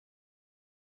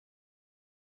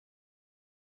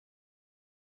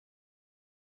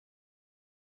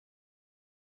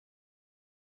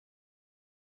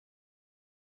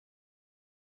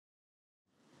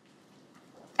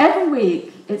Every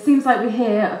week, it seems like we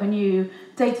hear of a new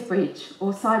data breach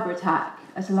or cyber attack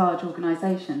at a large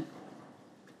organisation.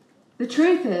 The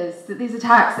truth is that these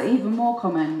attacks are even more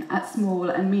common at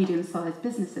small and medium-sized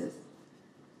businesses.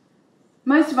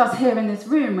 Most of us here in this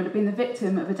room would have been the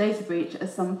victim of a data breach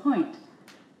at some point,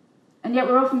 and yet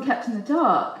we're often kept in the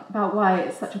dark about why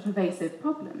it's such a pervasive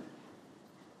problem.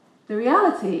 The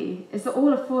reality is that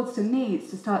all a fraudster needs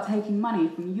to start taking money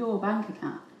from your bank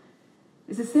account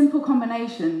is a simple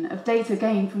combination of data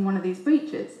gained from one of these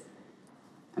breaches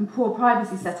and poor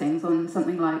privacy settings on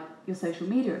something like your social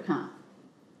media account.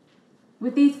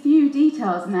 With these few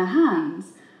details in their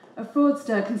hands, a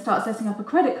fraudster can start setting up a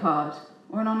credit card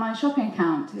or an online shopping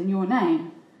account in your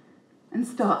name and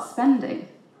start spending.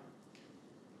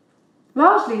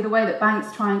 Largely, the way that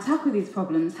banks try and tackle these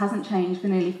problems hasn't changed for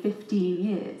nearly 15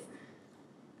 years.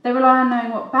 They rely on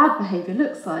knowing what bad behaviour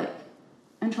looks like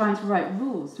and trying to write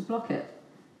rules to block it.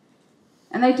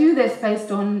 And they do this based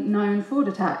on known fraud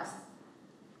attacks,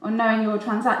 on knowing your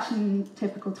transaction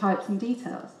typical types and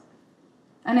details,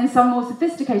 and in some more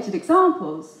sophisticated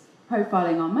examples,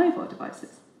 profiling on mobile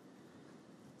devices.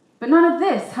 But none of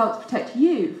this helps protect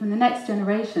you from the next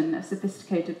generation of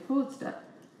sophisticated fraudster.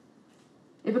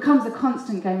 It becomes a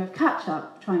constant game of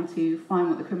catch-up, trying to find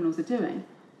what the criminals are doing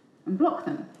and block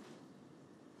them.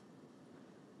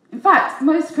 In fact,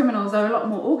 most criminals are a lot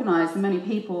more organised than many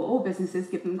people or businesses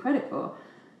give them credit for.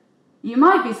 You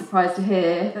might be surprised to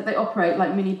hear that they operate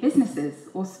like mini businesses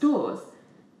or stores.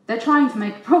 They're trying to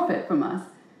make a profit from us.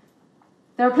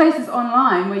 There are places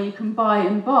online where you can buy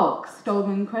in bulk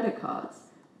stolen credit cards.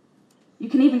 You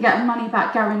can even get a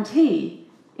money-back guarantee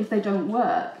if they don't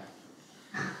work.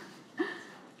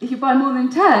 If you buy more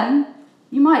than 10,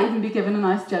 you might even be given a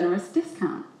nice generous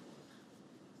discount.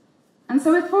 And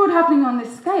so with fraud happening on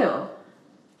this scale,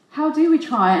 how do we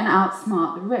try and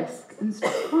outsmart the risk and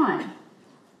stop crime?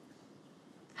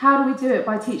 How do we do it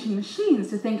by teaching machines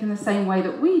to think in the same way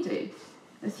that we do,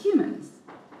 as humans?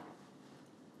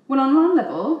 Well, on one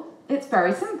level, it's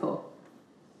very simple.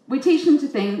 We teach them to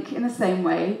think in the same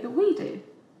way that we do.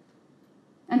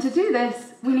 And to do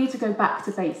this, we need to go back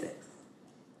to basics.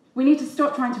 We need to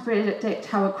stop trying to predict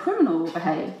how a criminal will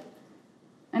behave,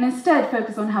 and instead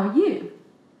focus on how you,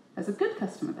 as a good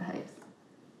customer, behaves.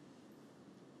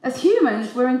 As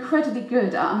humans, we're incredibly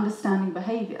good at understanding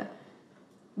behaviour.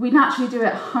 We naturally do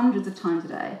it hundreds of times a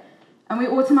day, and we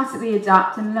automatically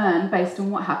adapt and learn based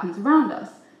on what happens around us.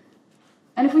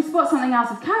 And if we spot something out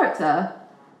of character,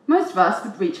 most of us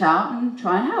would reach out and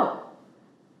try and help.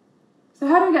 So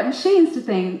how do we get machines to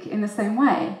think in the same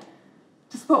way,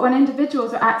 to spot when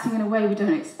individuals are acting in a way we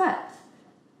don't expect,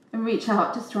 and reach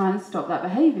out to try and stop that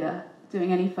behaviour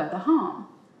doing any further harm?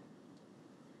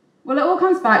 Well, it all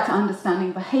comes back to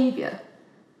understanding behaviour.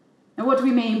 Now, what do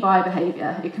we mean by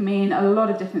behaviour? It can mean a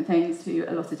lot of different things to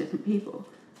a lot of different people.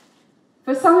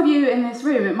 For some of you in this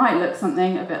room, it might look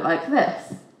something a bit like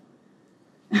this,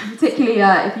 particularly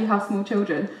if you have small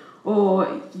children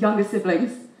or younger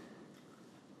siblings.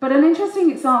 But an interesting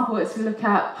example is to look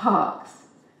at parks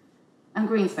and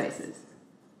green spaces.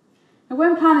 Now,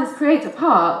 when planners create a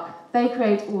park, they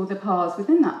create all the paths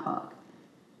within that park.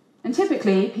 And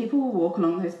typically, people will walk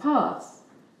along those paths.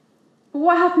 But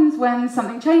what happens when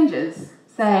something changes?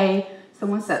 Say,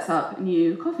 someone sets up a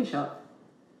new coffee shop.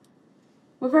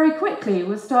 Well, very quickly,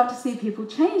 we'll start to see people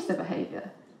change their behaviour.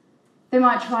 They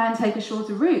might try and take a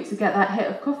shorter route to get that hit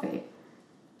of coffee.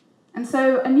 And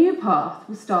so a new path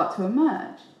will start to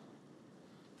emerge.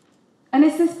 And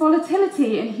it's this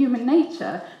volatility in human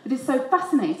nature that is so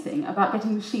fascinating about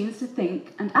getting machines to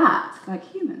think and act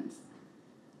like humans.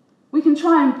 We can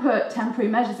try and put temporary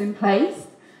measures in place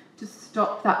to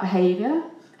stop that behaviour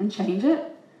and change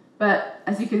it, but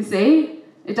as you can see,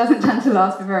 it doesn't tend to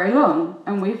last for very long,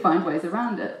 and we find ways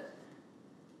around it.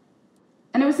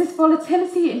 And it was this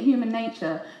volatility in human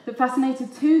nature that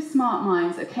fascinated two smart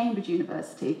minds at Cambridge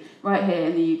University, right here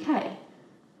in the UK.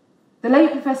 The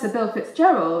late Professor Bill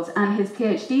Fitzgerald and his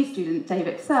PhD student Dave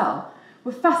Excel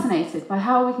were fascinated by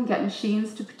how we can get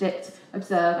machines to predict,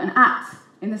 observe, and act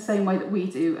in the same way that we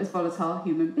do as volatile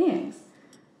human beings.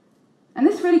 And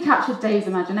this really captured Dave's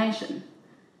imagination.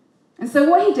 And so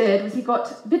what he did was he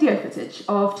got video footage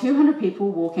of 200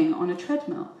 people walking on a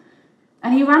treadmill,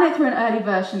 and he ran it through an early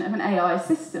version of an AI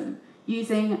system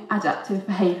using adaptive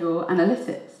behavioural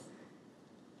analytics.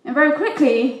 And very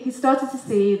quickly, he started to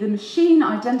see the machine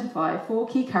identify 4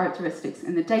 key characteristics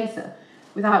in the data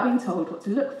without being told what to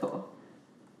look for.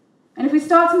 And if we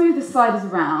start to move the sliders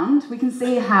around, we can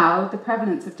see how the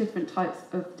prevalence of different types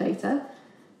of data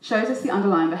shows us the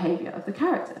underlying behaviour of the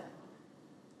character.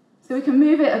 So we can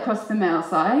move it across the male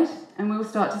side and we will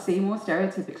start to see more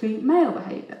stereotypically male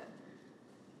behaviour.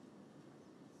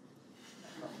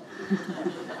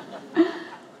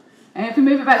 And if we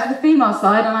move it back to the female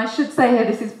side, and I should say here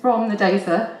this is from the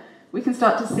data, we can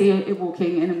start to see it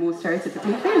walking in a more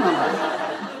stereotypically female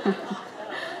way.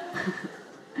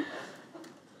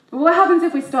 But what happens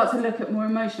if we start to look at more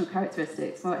emotional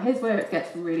characteristics? Well, here's where it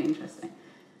gets really interesting.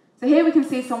 So here we can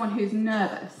see someone who's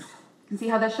nervous. You can see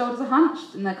how their shoulders are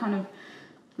hunched and they're kind of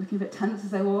looking a bit tense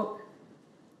as they walk.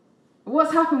 But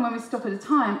what's happened when we stop at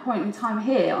a point in time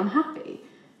here on happy?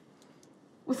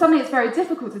 Well, suddenly it's very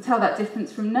difficult to tell that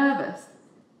difference from nervous.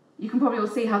 You can probably all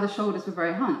see how the shoulders were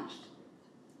very hunched.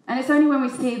 And it's only when we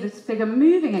see this figure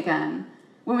moving again,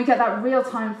 when we get that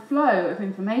real-time flow of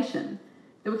information,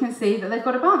 that we can see that they've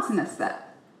got a bounce in their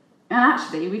step. And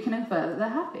actually, we can infer that they're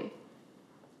happy.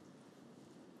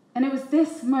 And it was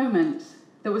this moment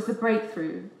that was the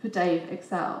breakthrough for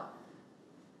TEDxReading.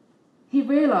 He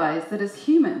realised that as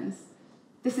humans,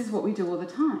 this is what we do all the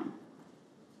time.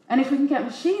 And if we can get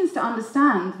machines to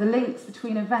understand the links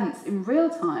between events in real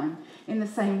time in the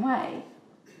same way,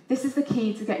 this is the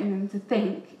key to getting them to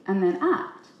think and then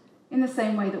act in the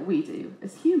same way that we do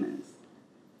as humans.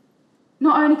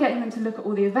 Not only getting them to look at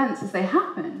all the events as they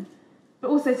happen, but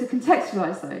also to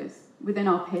contextualise those within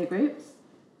our peer groups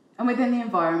and within the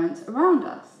environment around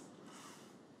us.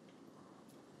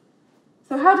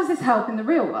 So how does this help in the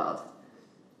real world?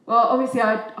 Well, obviously,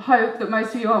 I hope that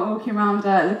most of you aren't walking around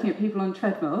looking at people on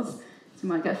treadmills, so you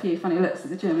might get a few funny looks at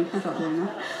the gym if you start doing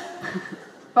that.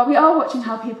 But we are watching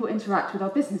how people interact with our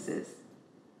businesses,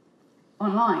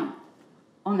 online,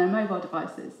 on their mobile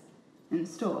devices, in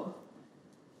store.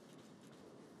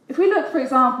 If we look, for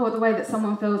example, at the way that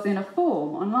someone fills in a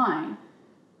form online,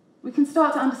 we can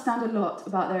start to understand a lot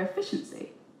about their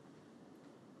efficiency.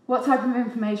 What type of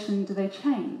information do they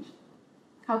change?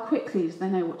 How quickly do they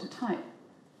know what to type?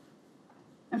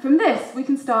 And from this, we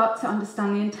can start to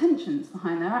understand the intentions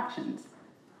behind their actions,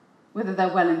 whether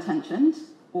they're well-intentioned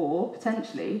or,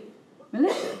 potentially,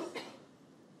 malicious.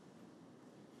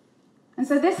 And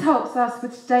so this helps us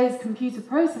with today's computer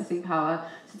processing power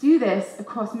to do this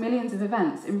across millions of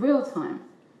events in real time,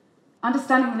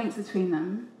 understanding the links between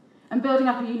them, and building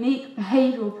up a unique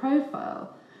behavioural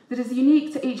profile that is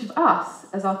unique to each of us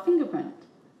as our fingerprint.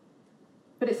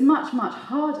 But it's much, much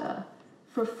harder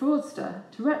for a fraudster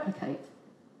to replicate.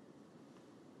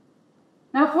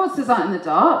 Now, fraudsters aren't in the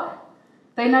dark.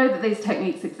 They know that these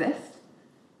techniques exist.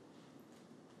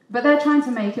 But they're trying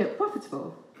to make it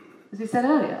profitable, as we said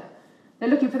earlier. They're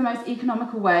looking for the most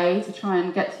economical way to try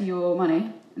and get to your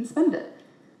money and spend it.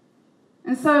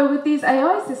 And so with these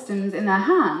AI systems in their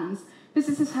hands,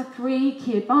 businesses have three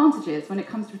key advantages when it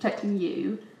comes to protecting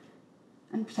you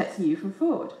and protecting you from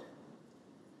fraud.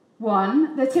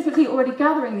 One, they're typically already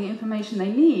gathering the information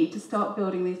they need to start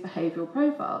building these behavioural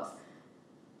profiles.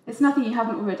 It's nothing you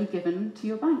haven't already given to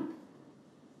your bank.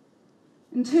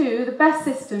 And two, the best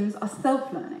systems are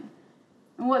self-learning.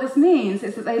 And what this means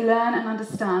is that they learn and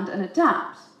understand and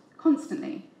adapt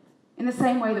constantly in the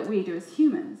same way that we do as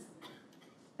humans.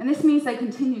 And this means they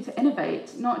continue to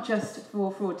innovate, not just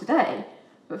for fraud today,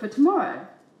 but for tomorrow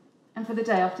and for the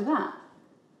day after that.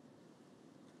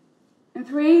 And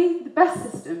three, the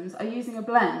best systems are using a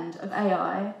blend of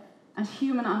AI and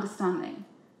human understanding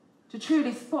to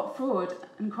truly spot fraud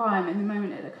and crime in the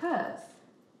moment it occurs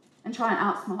and try and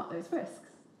outsmart those risks.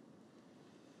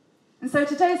 And so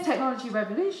today's technology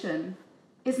revolution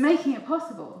is making it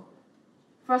possible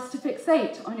for us to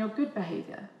fixate on your good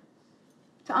behaviour,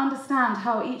 to understand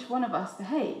how each one of us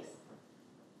behaves,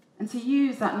 and to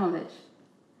use that knowledge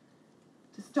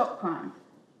to stop crime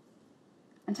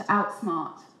and to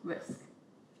outsmart risk.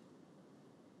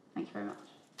 Thank you very much.